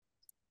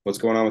What's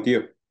going on with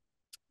you?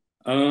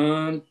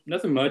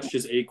 Nothing much,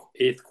 just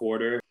eighth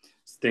quarter.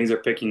 Things are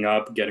picking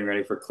up, getting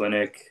ready for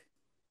clinic.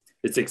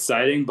 It's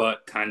exciting,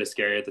 but kind of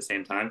scary at the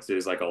same time because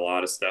there's like a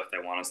lot of stuff they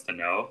want us to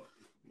know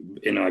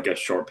in like a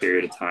short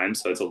period of time.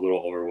 So it's a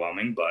little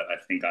overwhelming, but I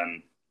think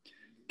I'm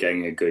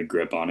getting a good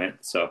grip on it.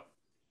 So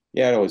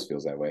Yeah, it always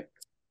feels that way.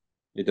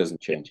 It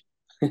doesn't change.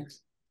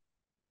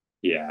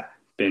 yeah,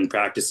 been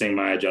practicing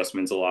my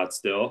adjustments a lot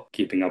still,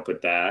 keeping up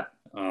with that.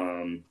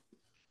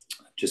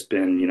 Just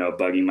been,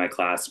 bugging my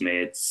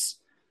classmates,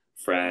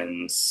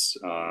 friends,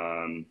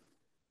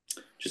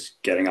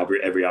 just getting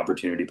every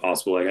opportunity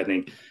possible. Like I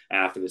think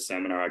after the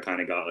seminar, I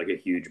kind of got like a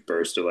huge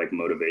burst of like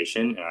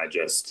motivation, and I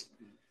just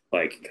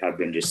like have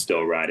been just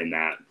still riding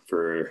that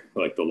for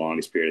like the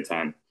longest period of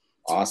time.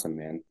 Awesome,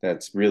 man.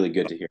 That's really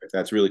good to hear.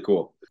 That's really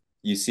cool.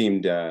 You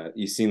seem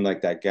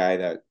like that guy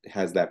that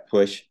has that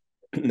push,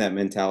 that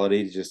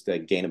mentality to just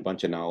gain a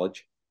bunch of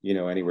knowledge,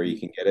 anywhere you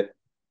can get it.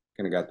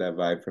 Kind of got that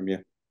vibe from you.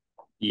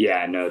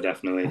 Yeah, no,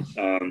 definitely.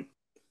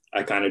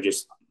 I kind of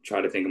just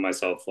try to think of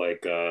myself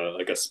like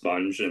a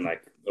sponge and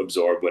like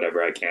absorb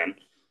whatever I can,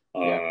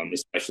 Yeah.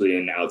 especially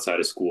in outside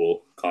of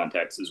school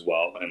context as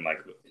well, and like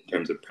in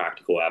terms of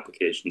practical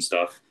application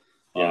stuff,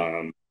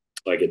 Yeah.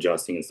 like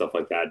adjusting and stuff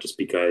like that. Just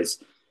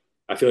because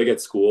I feel like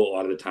at school a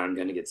lot of the time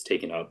kind of gets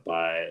taken up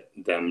by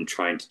them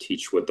trying to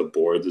teach what the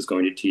board is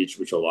going to teach,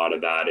 which a lot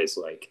of that is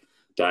like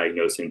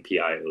diagnosing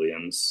PI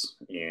ileums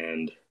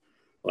and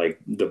like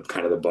the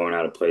kind of the bone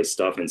out of place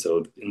stuff. And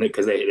so,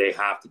 because they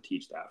have to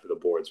teach that for the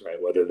boards,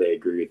 right? Whether they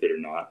agree with it or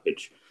not,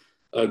 which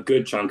a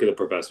good chunk of the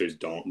professors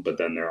don't, but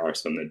then there are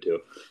some that do.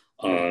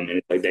 Yeah. And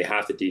it's like they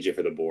have to teach it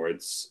for the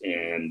boards.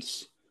 And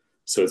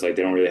so it's like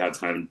they don't really have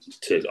time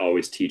to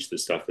always teach the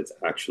stuff that's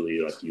actually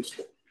like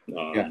useful.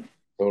 Yeah. Um,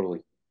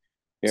 Totally.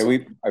 Yeah, so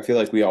I feel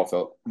like we all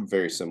felt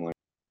very similar.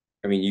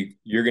 I mean,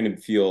 you're going to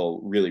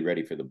feel really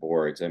ready for the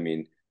boards. I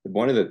mean,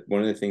 one of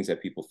the things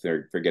that people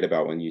forget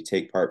about when you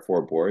take part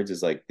four boards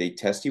is like they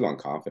test you on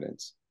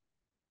confidence.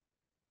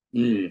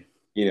 mm,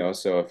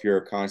 So if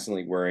you're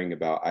constantly worrying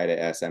about I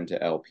to S, M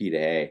to L, P to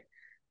A,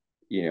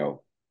 you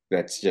know,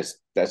 that's just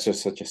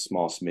such a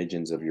small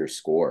smidgens of your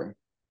score.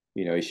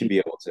 You should be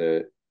able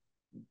to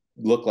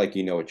look like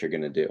you know what you're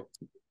going to do,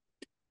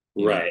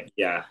 you know. right.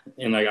 Yeah.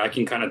 And like I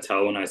can kind of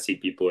tell when I see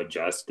people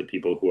adjust to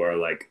people who are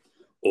like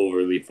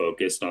overly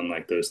focused on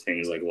like those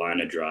things like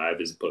line of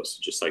drive as opposed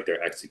to just like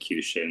their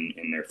execution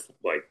and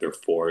their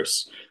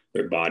force,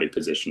 their body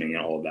positioning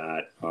and all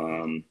that.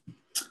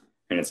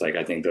 And it's like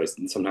I think those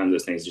sometimes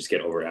those things just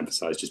get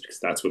overemphasized just because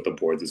that's what the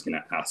board is going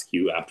to ask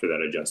you after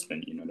that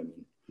adjustment. You know what I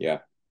mean? Yeah.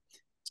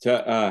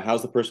 So,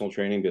 how's the personal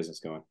training business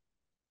going?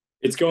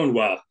 It's going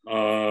well.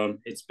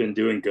 It's been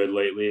doing good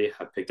lately.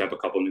 I've picked up a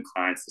couple new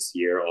clients this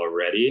year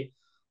already.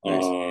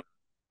 Nice. Um,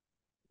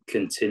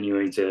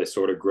 Continuing to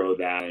sort of grow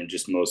that and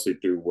just mostly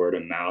through word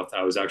of mouth.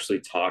 I was actually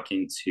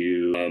talking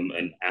to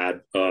an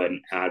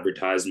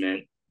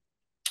advertisement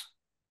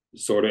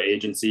sort of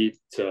agency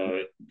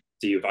to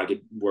see if I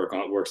could work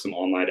some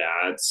online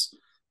ads,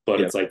 but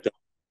Yeah. it's like the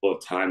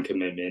time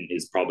commitment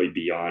is probably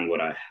beyond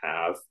what I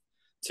have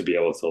to be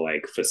able to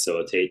like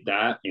facilitate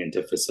that and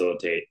to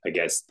facilitate, I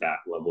guess, that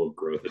level of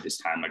growth at this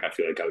time. Like I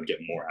feel like I would get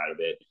more out of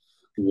it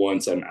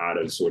once I'm out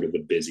of sort of the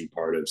busy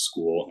part of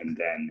school and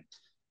then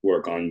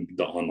work on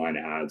the online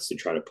ads to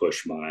try to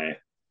push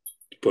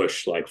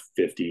like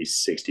 50,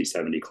 60,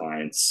 70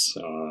 clients,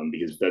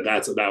 because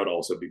that would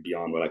also be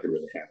beyond what I could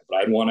really handle. But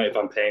I'd want to, if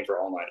I'm paying for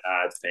online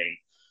ads, paying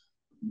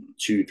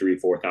two, three,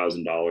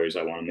 $4,000,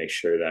 I want to make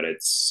sure that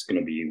it's going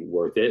to be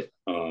worth it,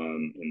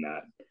 and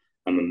that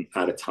I'm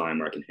at a time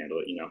where I can handle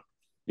it.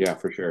 Yeah,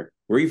 for sure.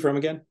 Where are you from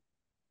again?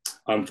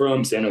 I'm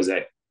from San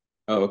Jose.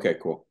 Oh, okay,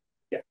 cool.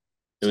 Yeah.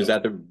 And was So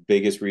that the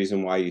biggest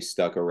reason why you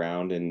stuck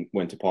around and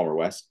went to Palmer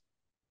West?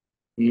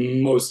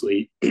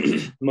 mostly,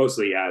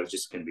 mostly, yeah, it was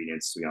just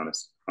convenience, to be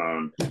honest.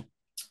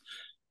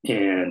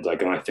 And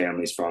like my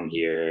family's from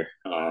here.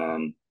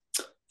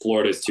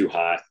 Florida's too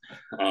hot.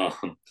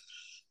 Um,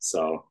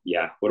 so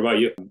yeah. What about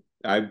you?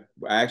 I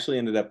actually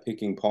ended up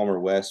picking Palmer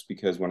West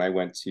because when I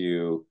went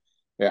to,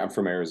 yeah, I'm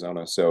from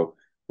Arizona. So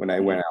when I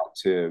went Mm, out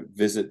to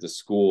visit the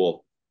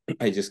school,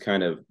 I just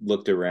kind of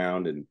looked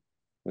around and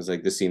was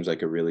like, this seems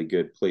like a really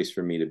good place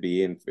for me to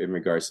be in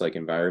regards to like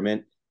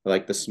environment. I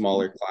like the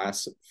smaller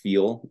class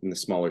feel in the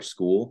smaller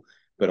school,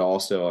 but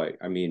also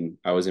I mean,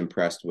 I was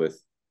impressed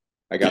with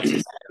I got to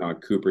sit in on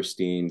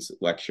Cooperstein's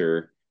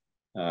lecture,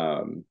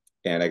 um,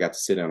 and I got to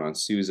sit in on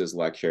Sousa's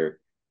lecture.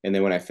 And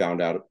then when I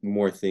found out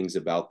more things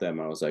about them,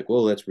 I was like,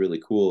 "Well, that's really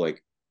cool.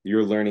 Like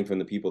you're learning from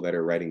the people that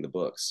are writing the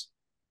books."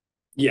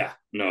 Yeah,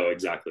 no,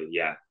 exactly.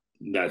 Yeah.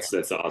 That's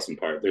the awesome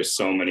part. There's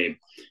so many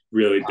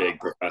really big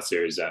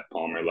professors at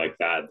Palmer like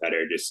that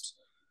are just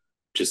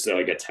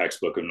like a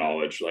textbook of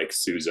knowledge, like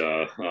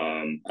Souza.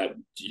 I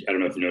don't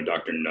know if you know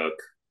Dr. Nook.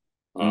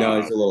 No,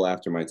 Um, it's a little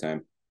after my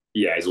time.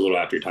 yeah, he's a little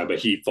after your time, but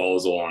he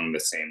falls along the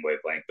same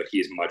wavelength. But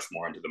he's much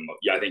more into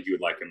yeah. I think you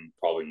would like him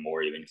probably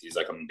more even because he's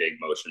like a big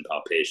motion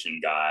palpation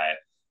guy,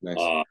 Nice.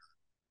 uh,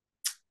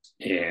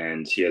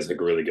 and he has like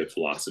a really good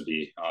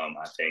philosophy.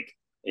 I think.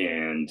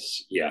 And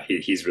yeah,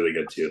 he's really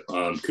good too.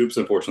 Coop's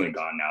unfortunately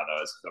gone now,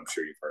 though, as I'm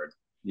sure you've heard.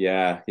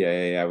 Yeah.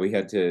 We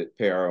had to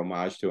pay our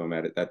homage to him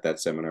at that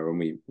seminar when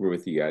we were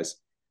with you guys.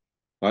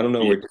 I don't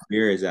know Yeah. where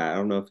Demir is at. I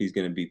don't know if he's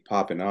going to be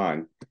popping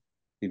on.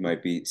 He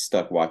might be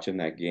stuck watching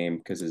that game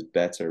because his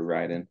bets are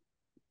riding.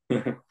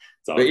 It's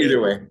But all either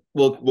good.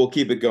 way, we'll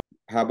keep it going.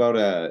 How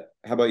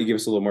about you give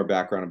us a little more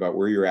background about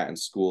where you're at in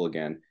school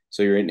again?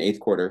 So you're in eighth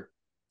quarter.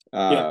 Yeah.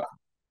 Uh,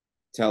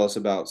 Tell us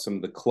about some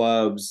of the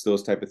clubs,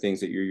 those type of things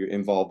that you're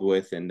involved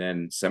with, and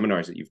then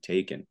seminars that you've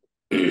taken.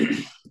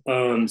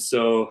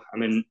 So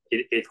I'm an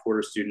eighth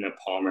quarter student at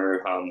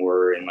Palmer.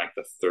 We're in like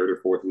the third or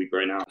fourth week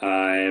right now.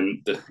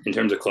 In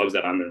terms of clubs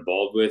that I'm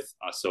involved with.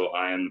 So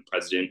I am the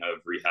president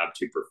of Rehab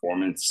to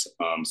Performance.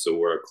 So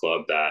we're a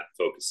club that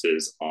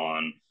focuses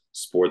on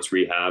sports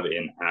rehab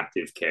and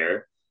active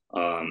care,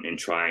 and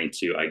trying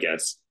to, I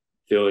guess,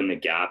 fill in the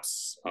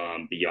gaps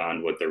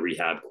beyond what the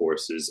rehab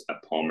courses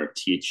at Palmer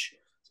teach,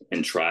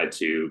 and try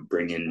to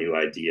bring in new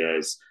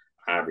ideas,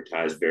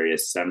 advertise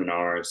various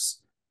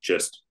seminars,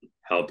 just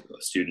help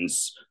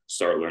students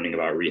start learning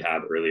about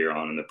rehab earlier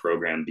on in the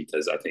program,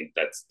 because I think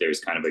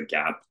there's kind of a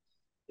gap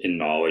in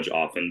knowledge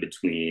often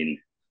between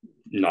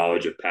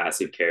knowledge of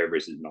passive care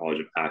versus knowledge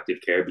of active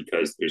care,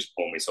 because there's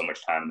only so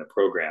much time in the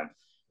program,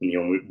 and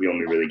we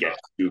only really get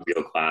 2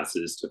 real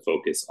classes to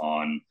focus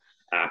on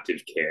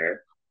active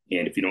care.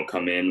 And if you don't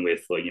come in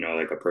with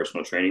like a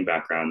personal training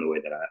background the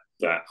way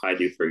that I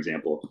do, for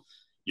example,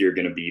 you're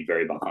going to be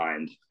very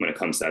behind when it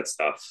comes to that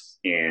stuff,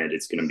 and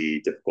it's going to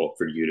be difficult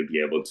for you to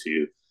be able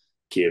to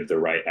give the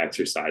right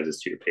exercises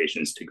to your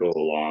patients to go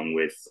along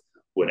with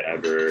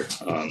whatever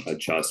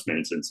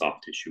adjustments and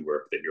soft tissue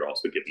work that you're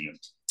also giving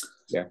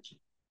them.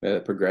 Yeah.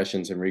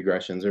 Progressions and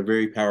regressions are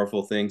very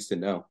powerful things to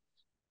know.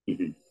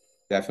 Mm-hmm.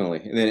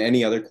 Definitely. And then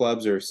any other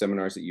clubs or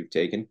seminars that you've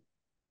taken?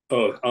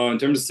 In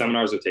terms of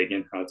seminars I've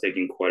taken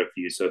quite a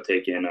few. So I've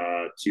taken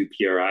 2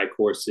 PRI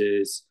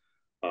courses.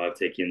 I've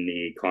taken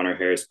the Connor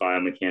Harris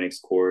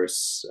biomechanics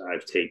course.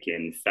 I've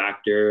taken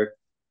Factor.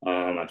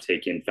 I've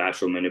taken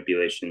fascial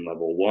manipulation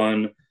level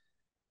 1.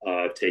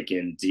 I've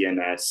taken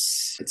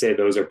DNS. I'd say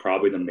those are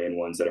probably the main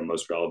ones that are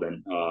most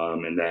relevant.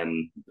 And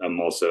then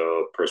I'm also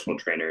a personal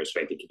trainer,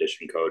 strength and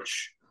conditioning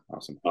coach.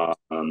 Awesome.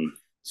 Um,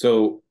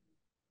 So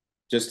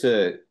just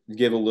to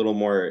give a little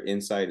more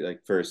insight,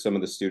 like for some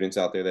of the students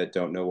out there that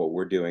don't know what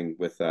we're doing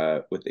with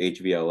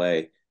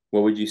HVLA,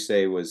 what would you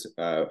say was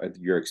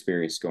your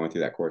experience going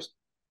through that course?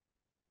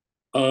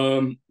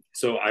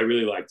 so I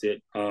really liked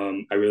it.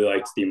 I really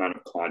liked the amount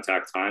of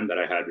contact time that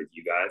I had with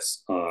you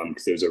guys,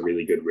 because there's a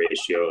really good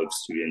ratio of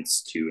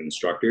students to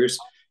instructors.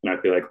 And I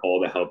feel like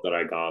all the help that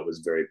I got was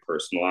very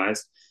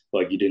personalized.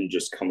 Like, you didn't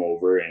just come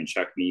over and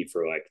check me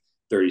for like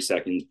 30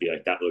 seconds, be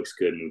like, that looks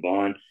good, move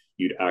on.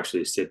 You'd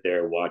actually sit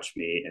there, watch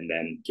me, and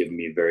then give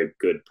me very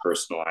good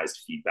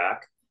personalized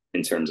feedback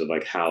in terms of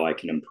like how I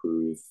can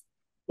improve,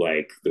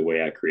 like the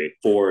way I create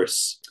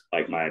force,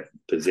 like my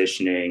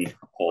positioning,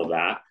 all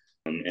that.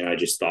 And I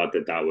just thought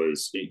that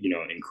was,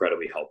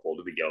 incredibly helpful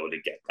to be able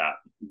to get that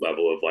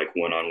level of like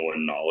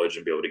one-on-one knowledge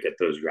and be able to get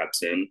those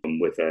reps in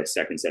with a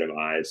second set of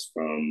eyes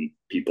from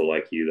people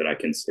like you that I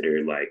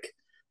consider like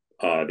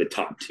the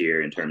top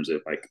tier in terms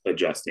of like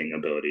adjusting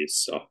abilities.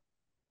 So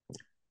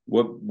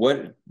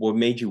what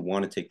made you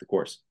want to take the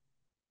course?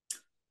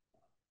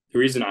 the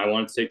reason I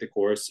wanted to take the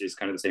course is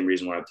kind of the same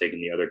reason why I've taken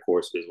the other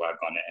courses, why I've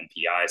gone to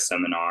MPI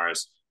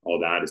seminars, all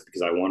that, is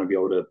because I want to be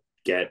able to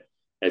get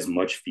as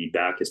much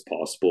feedback as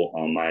possible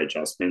on my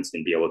adjustments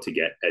and be able to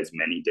get as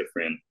many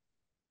different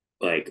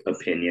like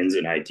opinions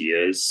and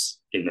ideas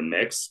in the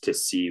mix to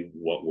see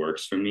what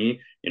works for me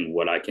and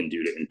what I can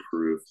do to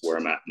improve where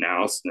I'm at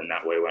now. So then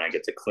that way, when I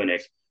get to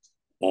clinic,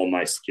 all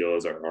my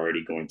skills are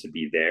already going to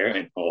be there.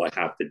 And all I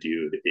have to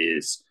do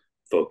is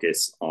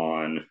focus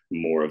on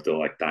more of the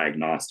like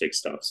diagnostic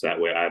stuff. So that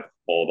way I have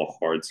all the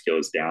hard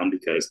skills down,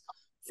 because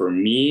for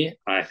me,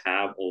 I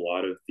have a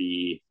lot of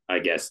the, I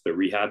guess, the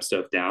rehab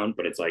stuff down,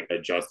 but it's like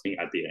adjusting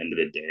at the end of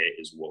the day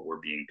is what we're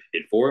being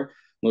paid for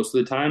most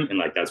of the time. And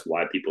like, that's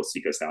why people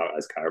seek us out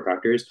as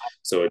chiropractors.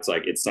 So it's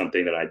like, it's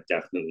something that I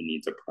definitely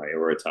need to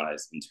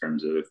prioritize in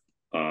terms of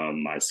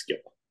my skill.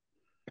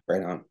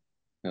 Right on.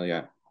 Hell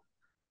yeah.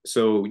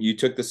 So you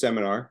took the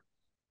seminar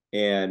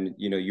and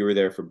you were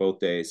there for both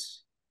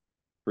days.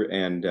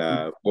 And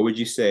what would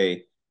you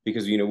say?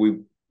 Because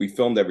we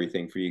filmed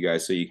everything for you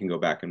guys, so you can go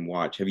back and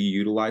watch. Have you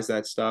utilized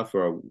that stuff,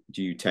 or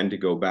do you tend to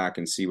go back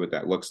and see what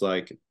that looks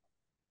like?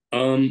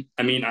 I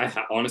mean,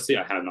 honestly,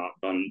 I have not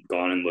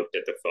gone and looked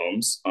at the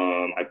films.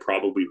 I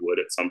probably would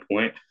at some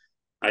point.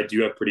 I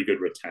do have pretty good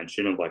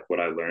retention of like what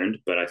I learned,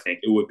 but I think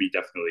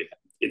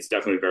it's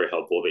definitely very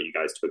helpful that you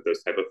guys took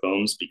those type of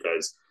films,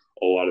 because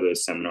a lot of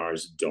those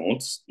seminars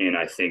don't. And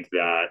I think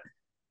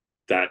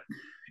that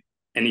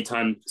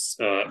anytime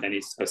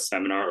a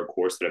seminar or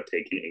course that I've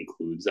taken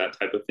includes that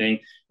type of thing,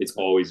 it's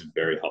always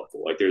very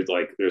helpful.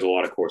 There's a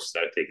lot of courses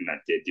that I've taken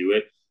that did do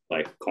it,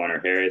 like Connor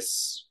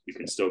Harris. You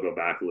can still go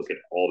back and look at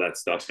all that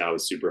stuff. That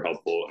was super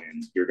helpful.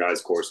 And your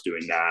guys' course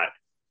doing that,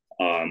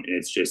 And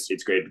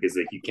it's great because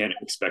like you can't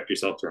expect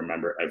yourself to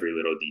remember every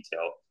little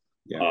detail.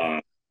 Yeah.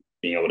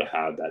 Being able to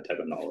have that type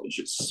of knowledge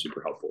is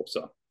super helpful.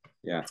 So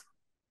Yeah.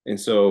 And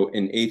so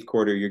in eighth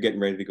quarter, you're getting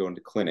ready to go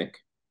into clinic.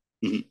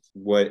 mm-hmm.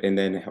 Where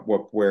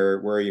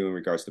are you in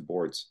regards to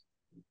boards?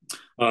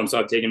 So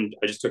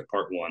I just took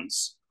part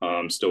ones.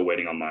 Still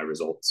waiting on my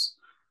results.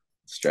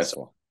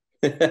 Stressful.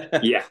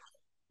 Yeah.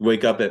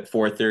 Wake up at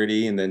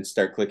 4:30 and then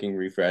start clicking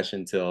refresh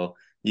until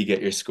you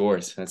get your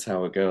scores. That's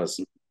how it goes.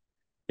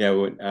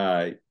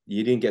 Yeah,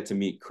 you didn't get to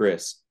meet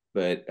Chris,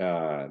 but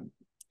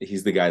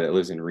he's the guy that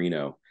lives in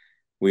Reno.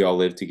 We all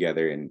lived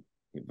together, and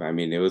I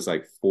mean, it was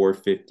like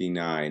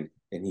 4:59,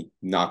 and he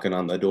knocking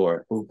on the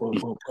door. Boom, boom,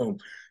 boom, boom.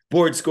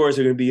 Board scores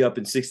are going to be up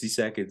in 60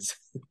 seconds.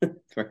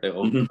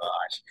 Oh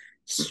gosh,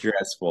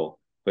 stressful.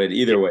 But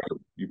either way,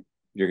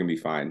 you're going to be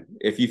fine.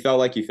 If you felt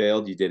like you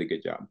failed, you did a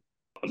good job.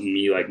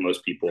 Me, like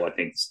most people, I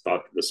think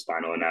thought the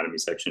spinal anatomy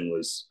section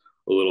was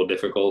a little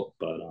difficult,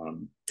 but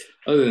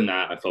other than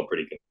that, I felt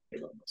pretty good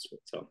about most of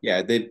it. So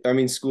yeah,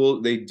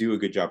 school, they do a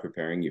good job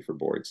preparing you for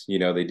boards.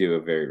 They do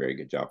a very, very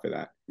good job for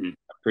that. I'm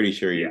pretty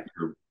sure your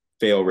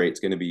fail rate's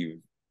going to be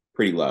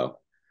pretty low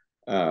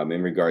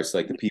in regards to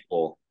like the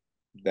people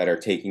that are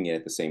taking it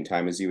at the same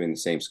time as you in the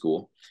same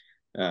school.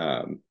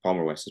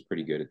 Palmer West is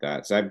pretty good at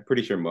that. So I'm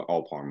pretty sure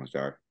all Palmers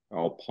are.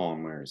 All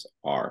Palmers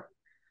are.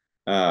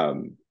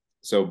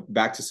 So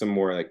back to some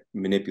more like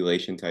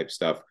manipulation type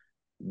stuff.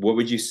 What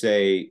would you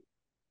say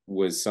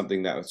was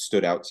something that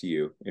stood out to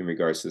you in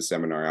regards to the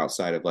seminar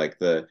outside of like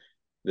the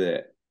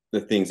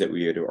things that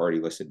we had already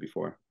listed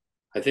before?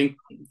 I think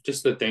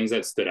just the things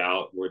that stood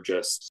out were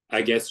just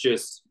like the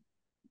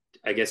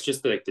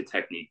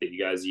technique that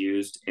you guys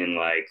used in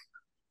like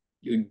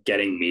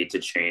getting me to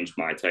change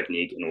my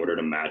technique in order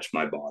to match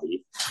my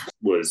body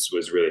was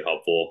really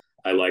helpful.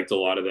 I liked a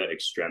lot of the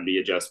extremity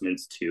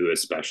adjustments too,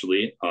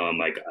 especially.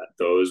 Like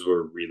those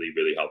were really,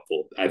 really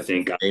helpful. That's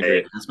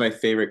my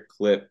favorite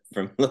clip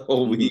from the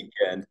whole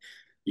weekend.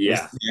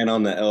 Yeah. Stand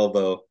on the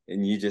elbow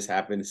and you just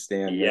happen to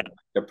stand there,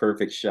 like a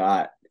perfect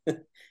shot.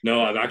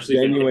 No, I've actually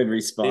genuine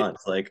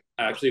response. Like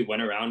I actually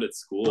went around at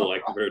school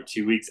like for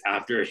 2 weeks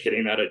after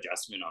hitting that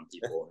adjustment on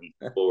people, and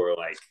people were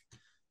like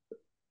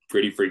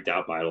pretty freaked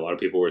out by it. A lot of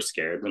people were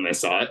scared when they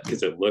saw it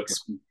because it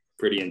looks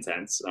pretty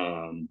intense.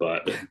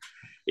 But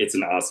it's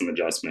an awesome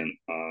adjustment.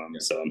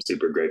 So I'm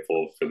super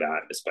grateful for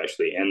that,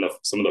 especially, and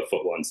some of the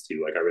foot ones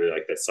too. Like I really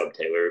like the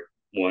subtalar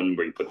one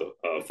where you put the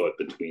foot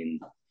between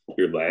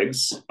your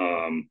legs.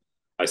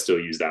 I still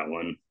use that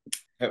one.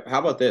 How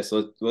about this?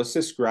 Let's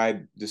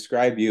describe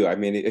you. I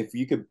mean, if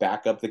you could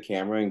back up the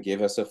camera and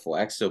give us a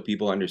flex so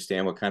people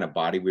understand what kind of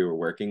body we were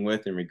working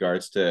with in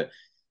regards to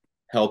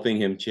helping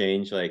him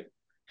change, like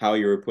how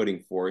you were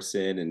putting force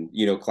in. And,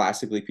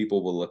 classically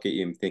people will look at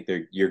you and think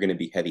you're going to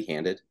be heavy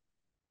handed,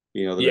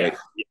 like,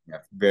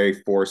 very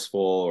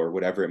forceful or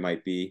whatever it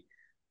might be.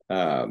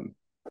 What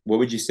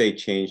would you say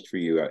changed for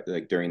you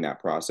like during that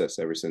process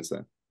ever since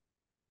then?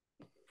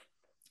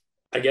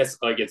 I guess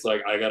like it's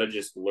like I gotta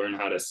just learn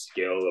how to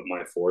scale up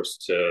my force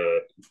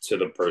to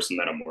the person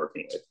that I'm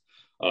working with.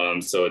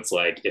 So it's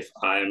like if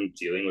I'm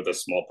dealing with a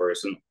small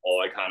person,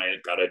 all I kind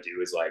of gotta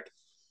do is like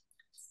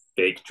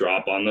fake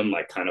drop on them,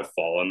 like kind of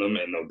fall on them,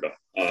 and they'll go.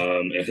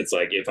 And it's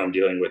like if I'm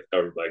dealing with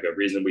a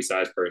reasonably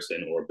sized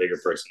person or a bigger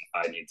person,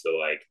 I need to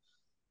like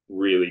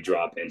really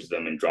drop into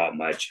them and drop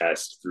my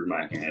chest through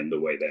my hand the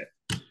way that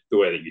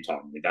you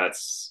taught me. That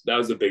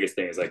was the biggest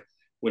thing. Is like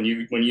when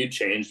you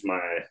changed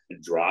my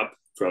drop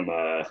from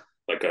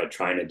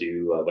trying to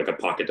do like a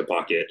pocket to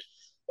pocket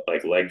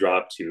like leg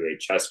drop to a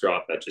chest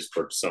drop, that just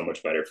worked so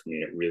much better for me.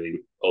 It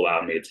really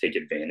allowed me to take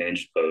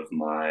advantage of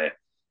my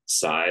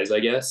size, I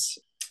guess,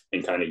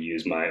 and kind of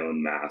use my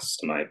own mass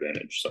to my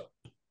advantage. So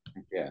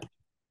yeah,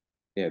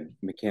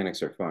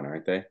 mechanics are fun,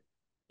 aren't they?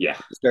 Yeah,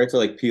 you start to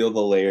like peel the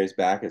layers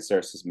back, it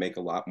starts to make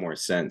a lot more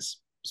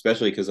sense,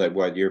 especially because like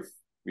what you're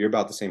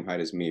about the same height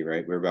as me,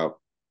 right? We're about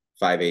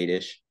 5'8"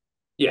 ish.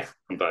 Yeah,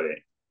 I'm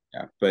 5'8".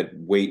 Yeah, but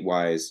weight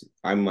wise,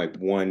 I'm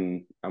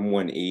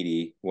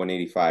 180,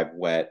 185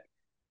 wet,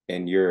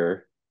 and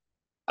you're.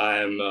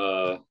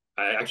 I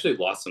actually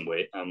lost some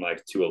weight. I'm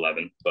like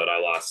 211, but I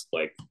lost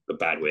like the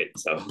bad weight.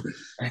 So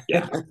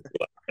yeah, right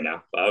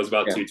now. But I was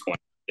about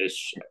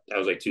 220-ish. I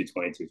was like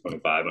 220,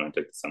 225 when I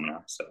took the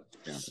seminar. So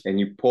and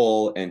you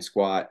pull and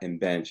squat and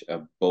bench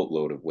a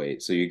boatload of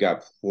weight. So you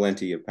got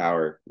plenty of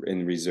power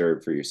in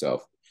reserve for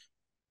yourself.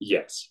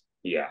 Yes.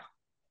 Yeah.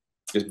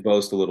 Just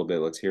boast a little bit.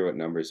 Let's hear what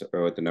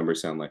the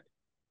numbers sound like.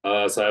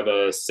 So I have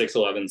a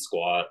 611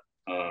 squat,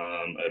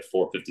 a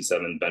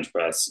 457 bench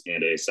press,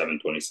 and a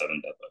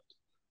 727 deadlift.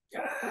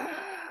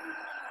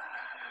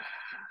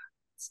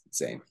 It's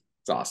insane.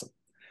 It's awesome.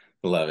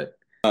 Love it.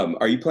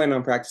 Are you planning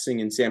on practicing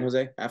in San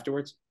Jose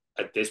afterwards?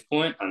 At this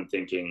point, I'm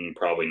thinking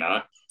probably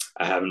not.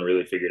 I haven't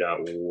really figured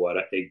out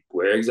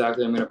where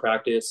exactly I'm going to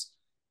practice.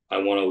 I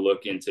want to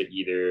look into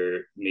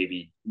either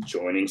maybe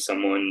joining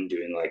someone,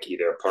 doing like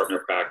either a partner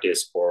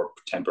practice or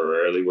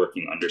temporarily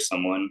working under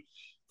someone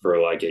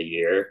for like a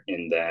year,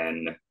 and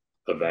then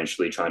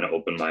eventually trying to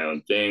open my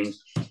own thing.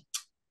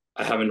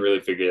 I haven't really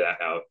figured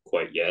that out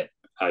quite yet.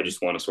 I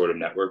just want to sort of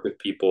network with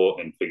people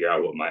and figure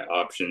out what my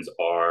options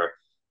are,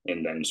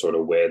 and then sort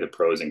of weigh the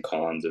pros and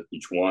cons of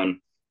each one,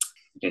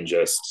 and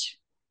just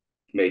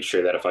make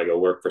sure that if I go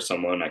work for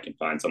someone, I can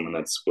find someone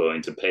that's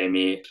willing to pay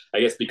me.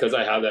 I guess because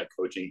I have that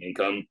coaching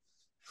income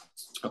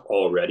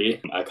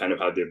already, I kind of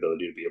have the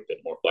ability to be a bit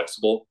more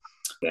flexible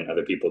than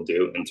other people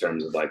do in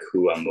terms of like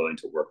who I'm willing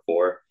to work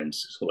for and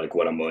like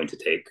what I'm willing to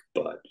take.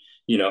 But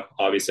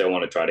obviously, I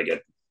want to try to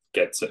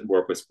get to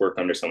work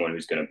under someone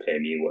who's going to pay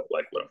me what.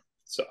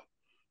 So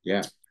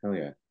Yeah, hell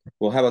yeah.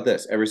 Well, how about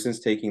this? Ever since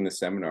taking the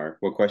seminar,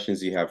 what questions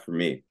do you have for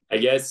me? I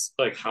guess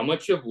like how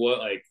much of what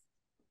like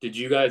did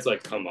you guys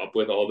like come up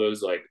with all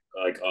those I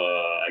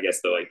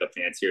guess the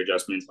fancier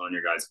adjustments on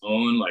your guys'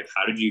 own? Like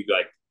how did you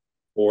like,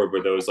 or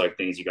were those like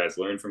things you guys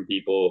learned from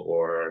people,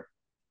 or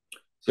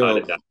how So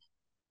did that?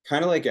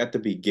 kind of like at the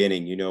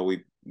beginning,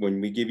 we when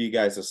we give you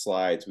guys the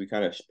slides, we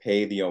kind of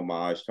pay the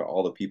homage to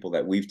all the people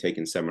that we've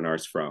taken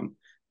seminars from,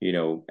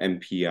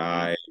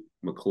 MPI,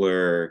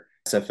 McClure,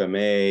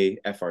 SFMA,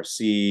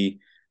 FRC,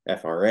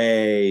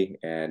 FRA,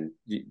 and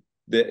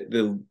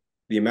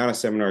the amount of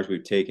seminars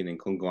we've taken in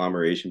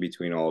conglomeration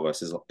between all of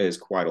us is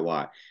quite a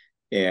lot.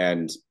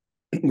 And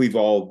we've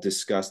all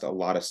discussed a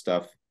lot of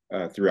stuff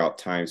throughout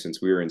time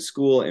since we were in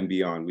school and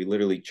beyond. We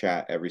literally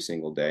chat every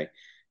single day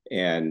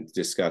and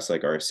discuss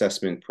like our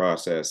assessment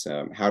process,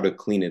 how to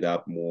clean it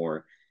up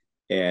more.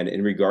 And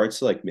in regards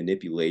to like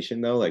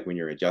manipulation, though, like when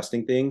you're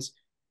adjusting things,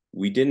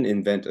 we didn't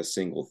invent a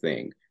single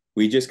thing.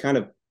 We just kind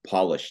of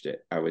polished it,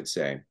 I would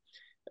say.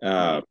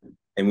 Uh,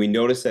 and we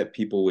noticed that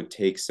people would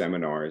take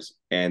seminars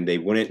and they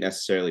wouldn't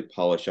necessarily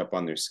polish up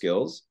on their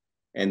skills.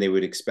 And they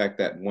would expect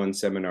that one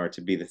seminar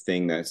to be the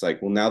thing that's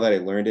like, well, now that I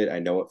learned it, I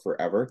know it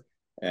forever.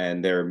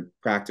 And their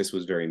practice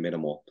was very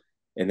minimal.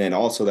 And then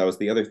also that was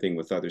the other thing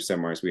with other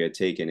seminars we had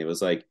taken. It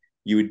was like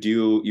you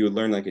would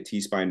learn like a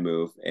T-spine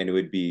move and it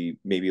would be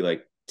maybe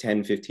like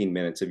 10, 15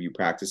 minutes of you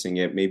practicing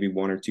it, maybe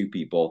one or two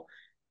people,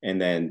 and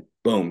then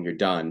boom, you're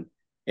done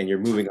and you're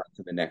moving on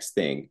to the next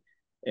thing.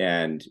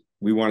 And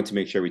we wanted to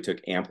make sure we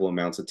took ample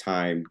amounts of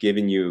time,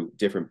 giving you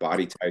different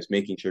body types,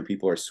 making sure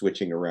people are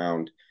switching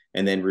around,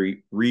 and then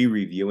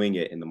reviewing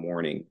it in the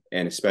morning.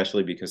 And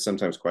especially because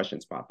sometimes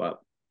questions pop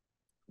up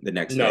the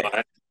next No,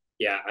 day.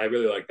 yeah, I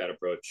really like that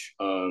approach.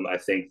 I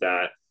think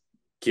that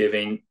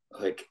giving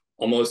like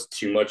almost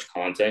too much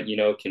content,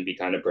 can be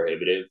kind of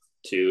prohibitive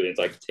too. It's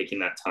like taking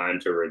that time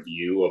to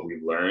review what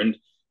we've learned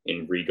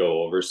and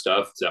re-go over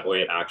stuff. So that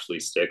way it actually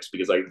sticks.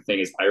 Because like the thing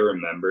is, I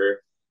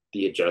remember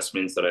the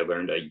adjustments that I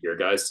learned at your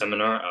guys'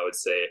 seminar, I would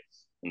say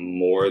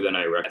more than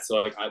I read.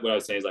 So like what I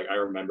was saying is like I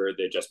remember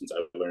the adjustments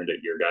I learned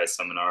at your guys'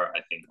 seminar,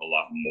 I think a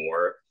lot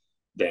more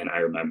than I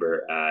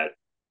remember at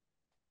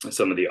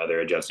some of the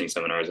other adjusting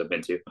seminars I've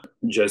been to,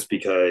 just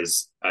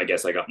because I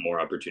guess I got more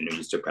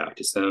opportunities to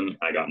practice them.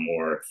 I got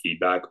more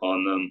feedback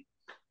on them.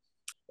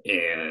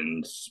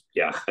 And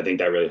yeah, I think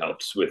that really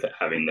helps with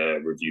having the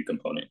review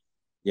component.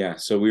 Yeah,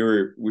 so we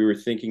were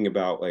thinking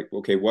about like,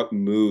 okay, what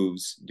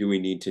moves do we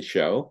need to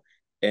show?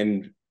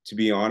 And to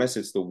be honest,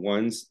 it's the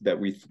ones that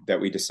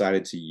we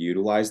decided to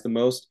utilize the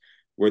most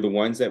were the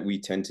ones that we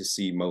tend to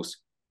see most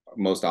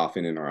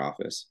often in our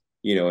office,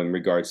 in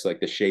regards to like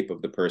the shape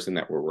of the person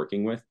that we're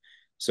working with.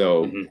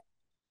 So Mm-hmm.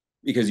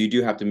 because you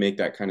do have to make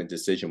that kind of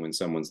decision when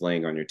someone's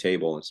laying on your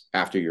table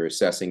after you're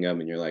assessing them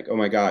and you're like, oh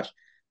my gosh,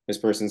 this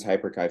person's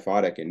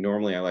hyperkyphotic. And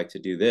normally I like to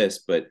do this,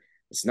 but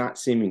it's not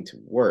seeming to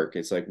work.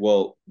 It's like,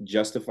 well,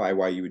 justify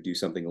why you would do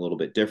something a little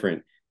bit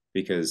different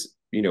because,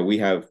 we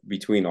have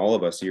between all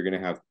of us, you're going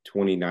to have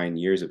 29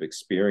 years of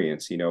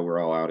experience. We're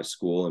all out of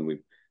school and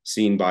we've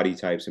seen body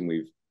types and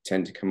we've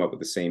tend to come up with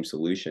the same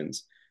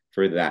solutions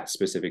for that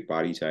specific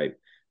body type.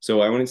 So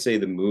I wouldn't say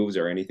the moves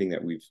or anything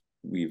that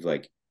we've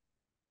like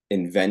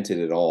invented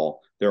at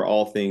all. They're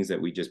all things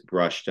that we just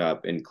brushed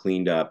up and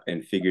cleaned up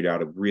and figured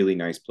out a really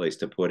nice place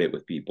to put it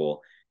with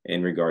people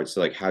in regards to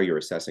like how you're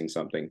assessing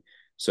something.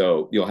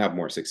 So you'll have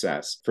more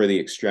success. For the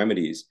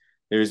extremities,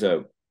 there's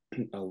a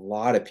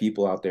lot of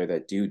people out there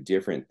that do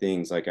different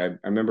things. Like I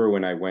remember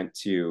when I went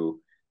to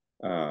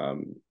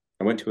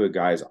a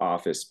guy's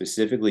office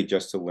specifically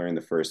just to learn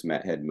the first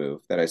Met head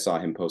move that I saw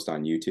him post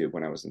on YouTube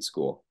when I was in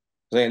school.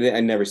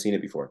 I'd never seen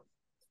it before.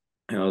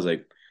 And I was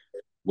like,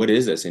 what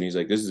is this? And he's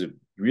like, this is a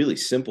really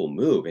simple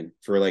move. And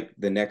for like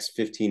the next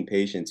 15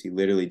 patients, he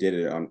literally did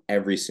it on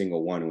every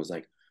single one and was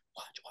like,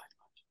 watch, watch.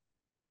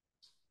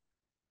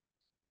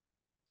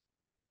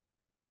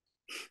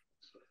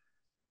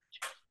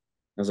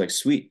 I was like,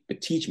 sweet,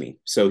 but teach me.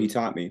 So he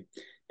taught me.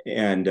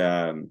 And,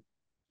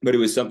 but it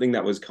was something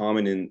that was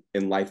common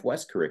in Life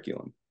West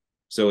curriculum.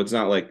 So it's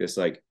not like this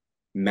like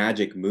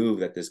magic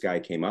move that this guy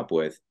came up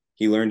with.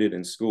 He learned it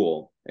in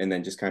school and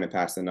then just kind of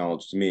passed the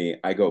knowledge to me.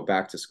 I go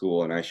back to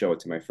school and I show it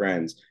to my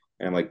friends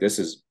and I'm like, this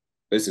is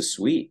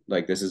sweet.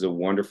 Like this is a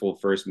wonderful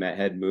first Met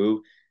head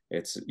move.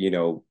 It's,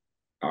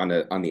 on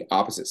the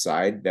opposite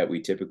side that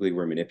we typically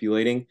were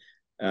manipulating.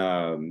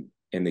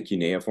 In the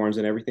cuneiforms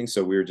and everything.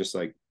 So we were just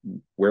like,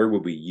 where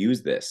would we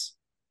use this?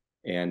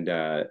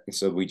 And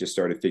so we just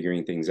started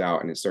figuring things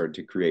out, and it started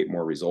to create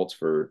more results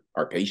for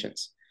our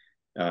patients.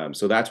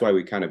 So that's why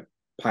we kind of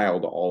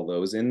piled all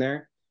those in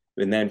there.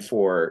 And then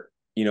for,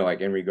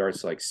 like in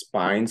regards to like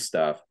spine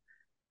stuff,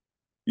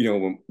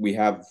 when we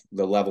have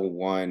the level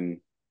one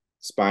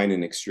spine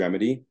and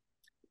extremity,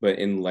 but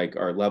in like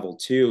our level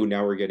two,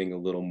 now we're getting a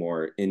little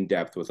more in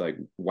depth with like,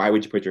 why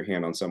would you put your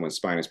hand on someone's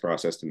spinous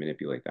process to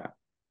manipulate that?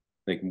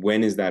 Like,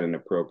 when is that an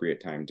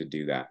appropriate time to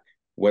do that?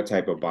 What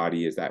type of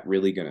body is that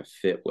really going to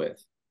fit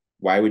with?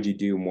 Why would you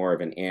do more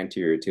of an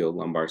anterior to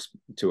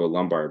a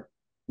lumbar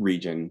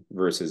region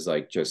versus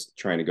like just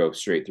trying to go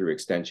straight through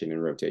extension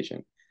and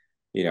rotation?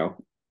 You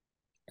know,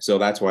 so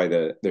that's why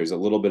there's a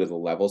little bit of the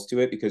levels to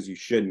it, because you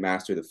should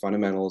master the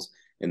fundamentals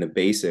and the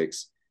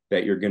basics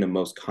that you're going to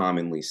most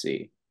commonly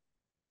see.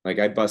 Like,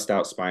 I bust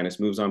out spinous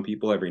moves on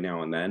people every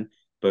now and then,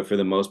 but for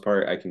the most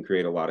part, I can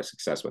create a lot of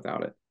success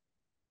without it.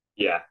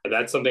 Yeah,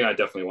 that's something I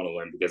definitely want to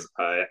learn because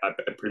I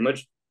pretty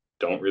much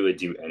don't really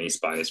do any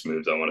spinous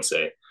moves, I want to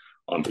say,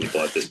 on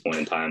people at this point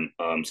in time.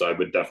 So I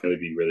would definitely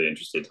be really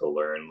interested to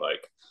learn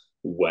like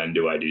when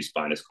do I do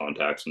spinous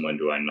contacts and when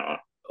do I not.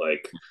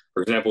 Like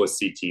for example, with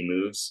CT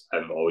moves,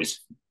 I've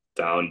always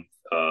found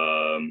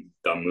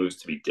thumb moves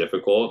to be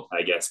difficult,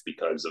 I guess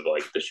because of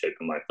like the shape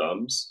of my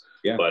thumbs.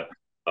 Yeah. But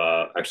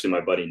actually,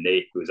 my buddy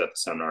Nate, who was at the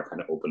seminar,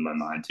 kind of opened my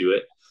mind to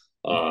it,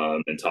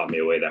 and taught me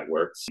a way that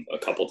works a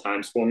couple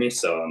times for me.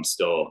 So I'm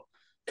still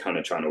kind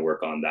of trying to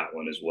work on that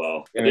one as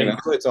well. I mean,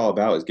 that's what it's all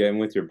about, is getting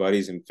with your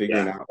buddies and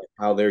figuring Yeah, out like,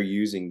 how they're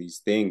using these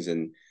things,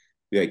 and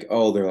be like,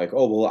 oh, they're like,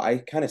 oh, well, I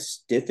kind of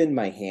stiffen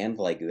my hand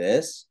like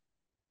this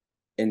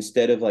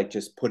instead of like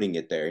just putting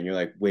it there. And you're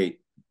like, wait,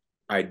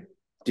 I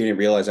didn't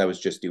realize I was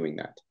just doing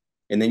that.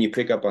 And then you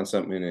pick up on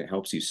something and it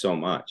helps you so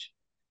much.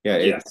 Yeah,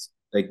 yeah, it's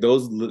like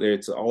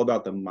it's all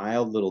about the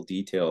mild little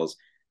details,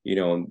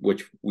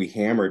 which we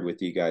hammered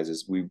with you guys,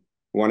 is we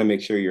want to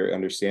make sure you're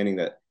understanding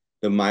that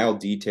the mild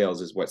details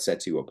is what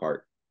sets you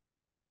apart.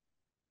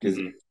 Because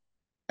mm-hmm.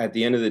 at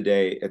the end of the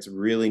day, it's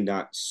really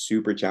not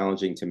super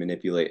challenging to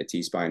manipulate a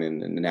T spine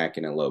and the neck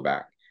and a low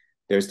back.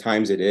 There's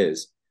times it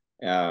is.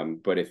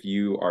 But if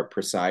you are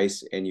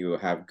precise and you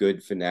have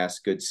good finesse,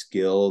 good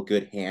skill,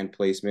 good hand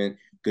placement,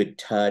 good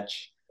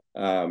touch,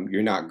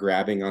 you're not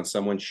grabbing on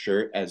someone's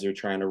shirt as you're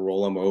trying to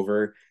roll them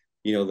over.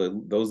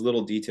 Those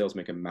little details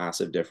make a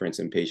massive difference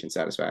in patient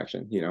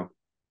satisfaction.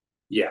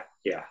 Yeah,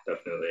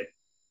 definitely.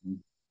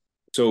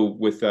 So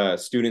with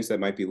students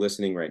that might be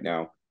listening right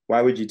now,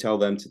 why would you tell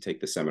them to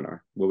take the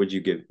seminar?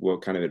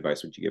 What kind of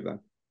advice would you give them?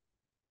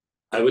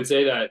 I would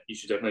say that you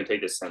should definitely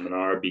take this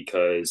seminar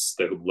because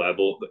the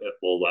level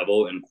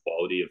and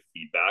quality of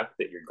feedback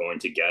that you're going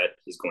to get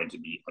is going to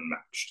be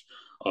unmatched.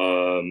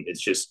 It's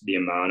just the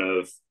amount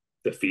of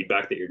the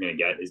feedback that you're going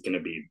to get is going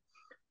to be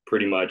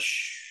pretty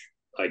much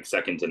like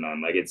second to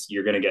none. Like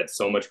you're going to get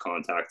so much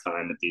contact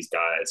time with these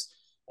guys.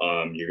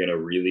 You're going to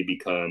really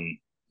become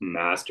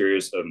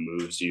masters of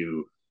moves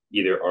you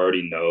either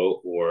already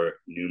know or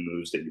new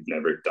moves that you've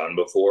never done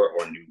before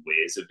or new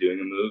ways of doing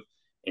a move,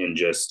 and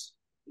just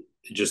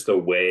the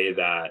way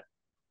that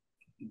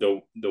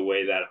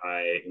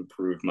I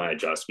improved my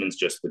adjustments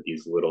just with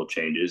these little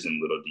changes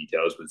and little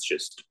details was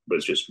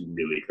just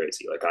really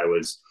crazy. Like I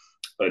was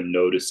a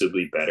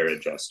noticeably better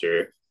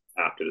adjuster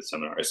after the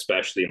seminar,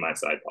 especially in my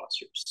side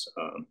postures.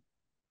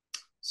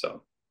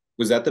 So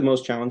Was that the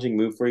most challenging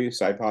move for you,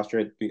 side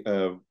posture,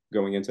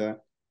 going into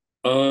that?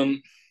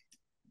 um,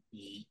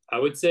 I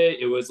would say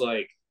it was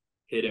like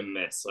hit and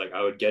miss. Like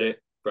I would get it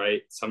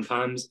right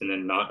sometimes and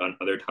then not on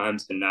other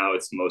times, and now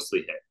it's mostly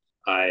hit.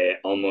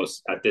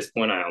 At this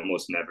point, I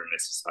almost never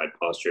miss a side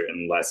posture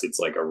unless it's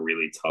like a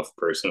really tough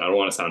person. I don't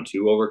want to sound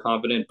too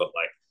overconfident, but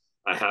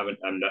like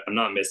I'm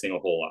not missing a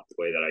whole lot the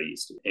way that I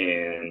used to.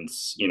 And,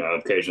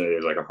 occasionally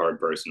there's like a hard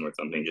person where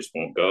something just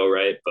won't go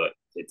right, but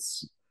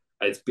it's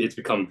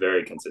become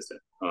very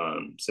consistent,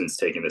 since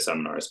taking the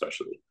seminar,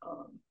 especially.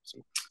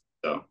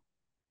 So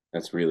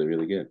That's really,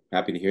 really good.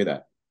 Happy to hear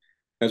that.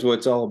 That's what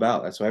it's all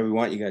about. That's why we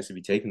want you guys to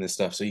be taking this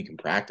stuff so you can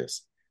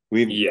practice.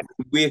 We yeah.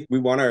 we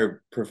want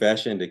our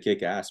profession to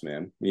kick ass,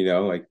 man.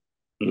 Like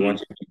we want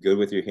Mm-hmm. you to be good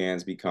with your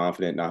hands, be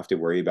confident, not have to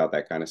worry about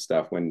that kind of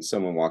stuff when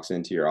someone walks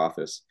into your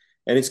office.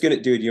 And it's gonna,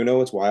 dude,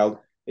 what's wild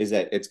is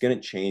that it's gonna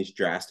change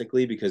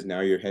drastically because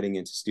now you're heading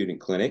into student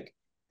clinic.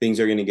 Things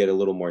are gonna get a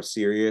little more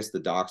serious. The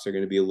docs are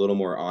gonna be a little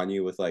more on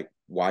you with like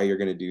why you're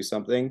gonna do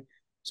something.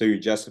 So your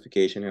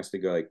justification has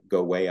to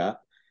go way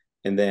up.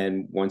 And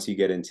then once you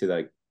get into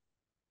like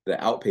the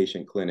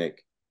outpatient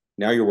clinic,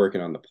 now you're working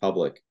on the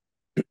public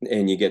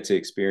and you get to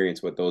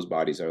experience what those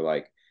bodies are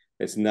like.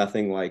 It's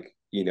nothing like,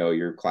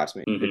 your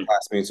classmates. Your Mm-hmm.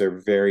 classmates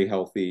are very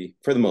healthy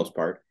for the most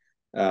part.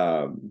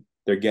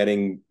 They're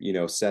getting,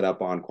 set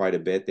up on quite a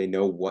bit. They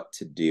know what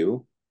to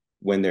do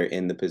when they're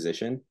in the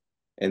position.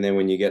 And then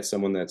when you get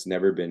someone that's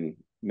never been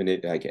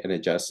like an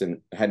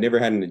adjustment, had never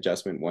had an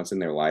adjustment once in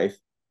their life,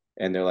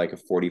 and they're like a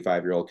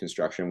 45-year-old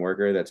construction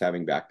worker that's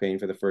having back pain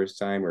for the first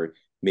time or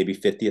maybe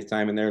 50th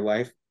time in their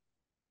life,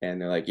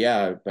 and they're like,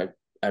 yeah,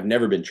 I've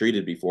never been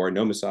treated before.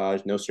 No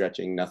massage, no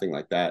stretching, nothing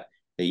like that.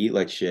 They eat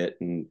like shit.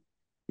 And,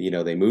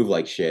 they move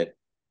like shit,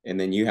 and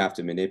then you have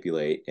to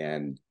manipulate,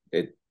 and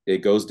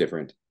it goes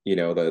different.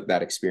 That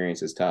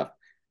experience is tough,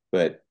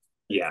 but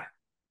Yeah.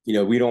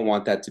 we don't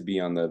want that to be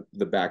on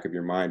the back of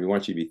your mind. We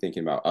want you to be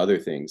thinking about other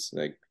things.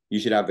 Like, you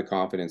should have the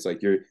confidence.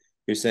 Like, you're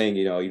saying,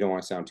 you don't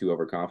want to sound too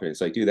overconfident.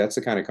 It's like, dude, that's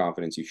the kind of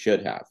confidence you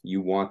should have.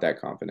 You want that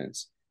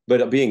confidence,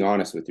 but being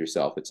honest with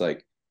yourself, it's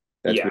like,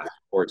 that's Yeah. really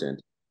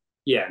important.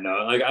 Yeah,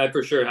 no, like I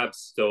for sure have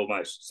still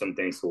some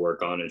things to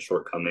work on and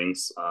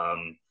shortcomings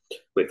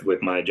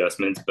with my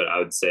adjustments, but I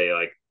would say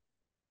like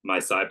my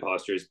side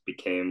postures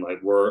became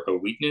like were a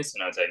weakness,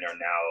 and I'd say are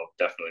now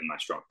definitely my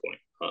strong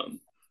point.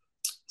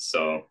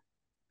 So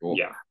Cool.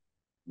 yeah.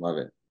 Love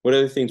it. What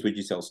other things would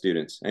you tell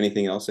students?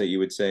 Anything else that you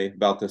would say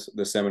about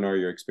the seminar,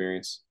 your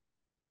experience?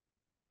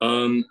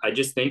 I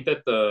just think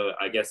that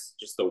I guess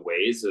just the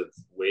ways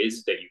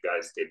that you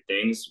guys did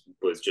things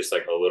was just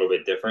like a little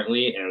bit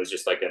differently, and it was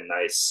just like a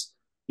nice,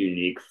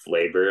 unique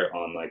flavor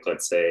on like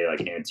let's say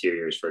like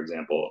anteriors, for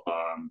example.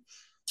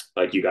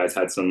 Like you guys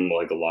had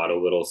a lot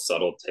of little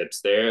subtle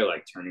tips there,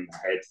 like turning the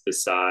head to the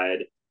side,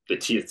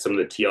 some of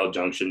the TL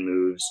junction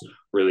moves,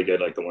 really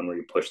good. Like the one where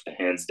you push the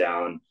hands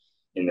down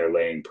and they're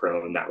laying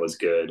prone, that was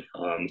good.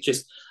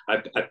 Just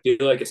I feel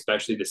like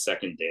especially the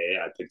second day,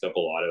 I picked up a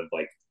lot of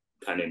like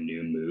kind of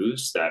new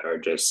moves that are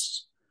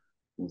just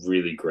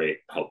really great,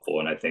 helpful,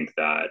 and I think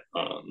that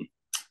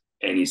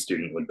any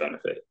student would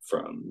benefit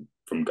from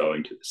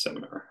going to the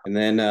seminar. And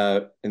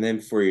then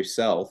for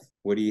yourself,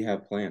 what do you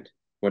have planned?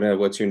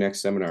 What's your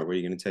next seminar? What are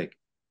you going to take?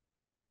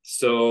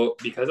 So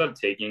because I'm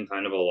taking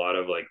kind of a lot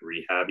of like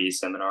rehabby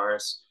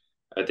seminars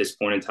at this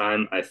point in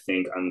time, I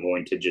think I'm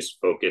going to just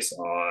focus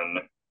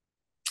on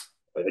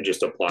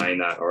just applying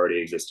that already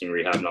existing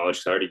rehab knowledge.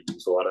 Cause I already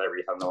use a lot of that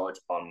rehab knowledge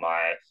on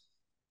my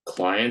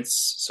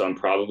clients. So I'm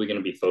probably going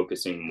to be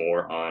focusing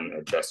more on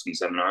adjusting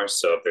seminars.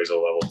 So if there's a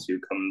level 2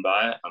 coming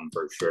by, I'm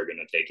for sure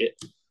going to take it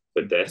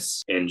with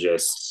this, and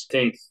just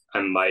think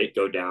I might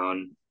go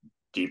down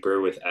deeper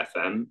with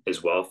FM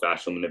as well,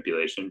 fascial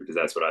manipulation, because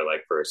that's what I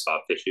like for a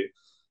soft tissue.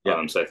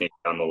 Yeah. So I think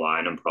down the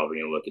line, I'm probably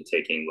going to look at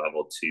taking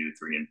level 2,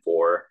 3, and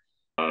 4,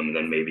 and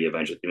then maybe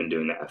eventually even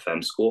doing the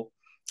FM school.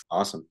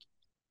 Awesome.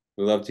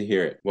 We love to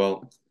hear it.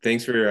 Well,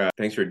 thanks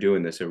for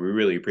doing this. So we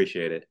really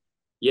appreciate it.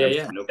 Yeah,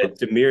 yeah, no problem.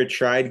 Demir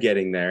tried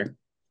getting there,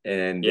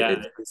 and Yeah,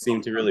 it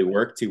seemed to really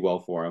work too well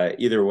for him.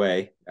 Either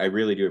way, I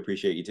really do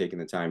appreciate you taking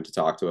the time to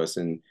talk to us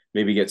and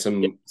maybe get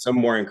yeah, some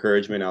more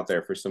encouragement out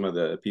there for some of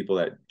the people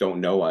that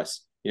don't know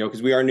us.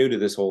 Because we are new to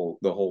the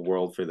whole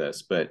world for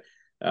this, but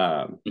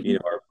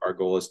our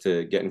goal is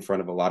to get in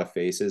front of a lot of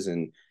faces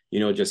and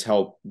just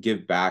help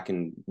give back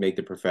and make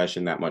the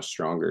profession that much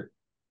stronger.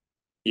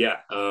 yeah.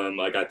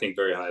 Like I think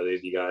very highly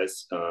of you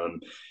guys.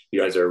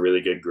 You guys are a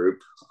really good group.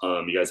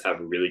 You guys have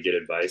really good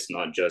advice,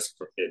 not just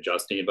for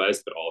adjusting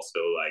advice, but also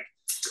like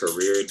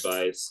career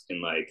advice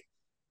and like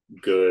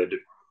good,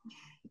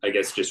 I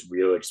guess, just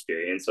real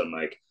experience on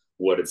like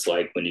what it's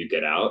like when you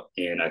get out.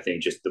 And I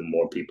think just the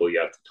more people you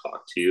have to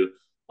talk to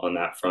on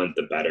that front,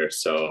 the better.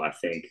 So I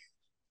think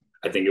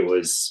it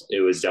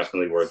was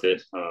definitely worth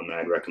it. And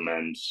I'd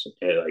recommend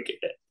like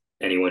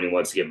anyone who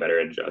wants to get better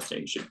at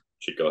adjusting should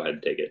go ahead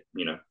and take it.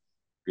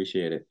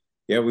 Appreciate it.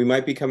 Yeah, we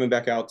might be coming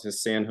back out to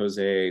San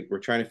Jose. We're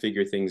trying to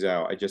figure things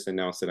out. I just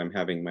announced that I'm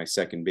having my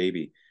second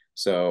baby,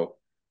 so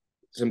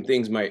some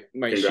things might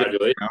shift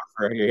Congratulations. around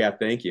for here. Yeah,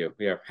 thank you.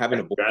 We are having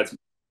a boy. Congrats.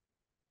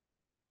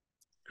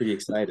 Pretty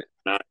excited.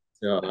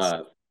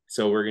 So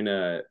so we're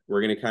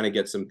gonna kind of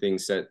get some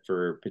things set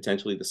for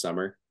potentially the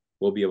summer.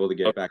 We'll be able to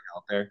get back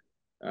out there.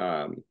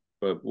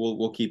 But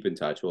we'll keep in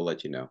touch. We'll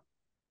let you know.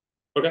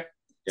 Okay.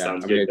 Yeah,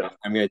 Sounds good.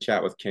 I'm gonna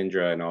chat with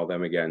Kendra and all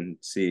them again.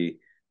 See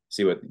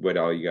what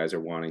all you guys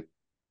are wanting.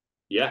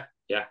 Yeah.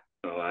 Yeah.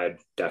 Oh, I'd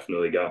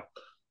definitely go.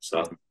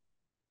 So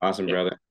Awesome, yeah. brother.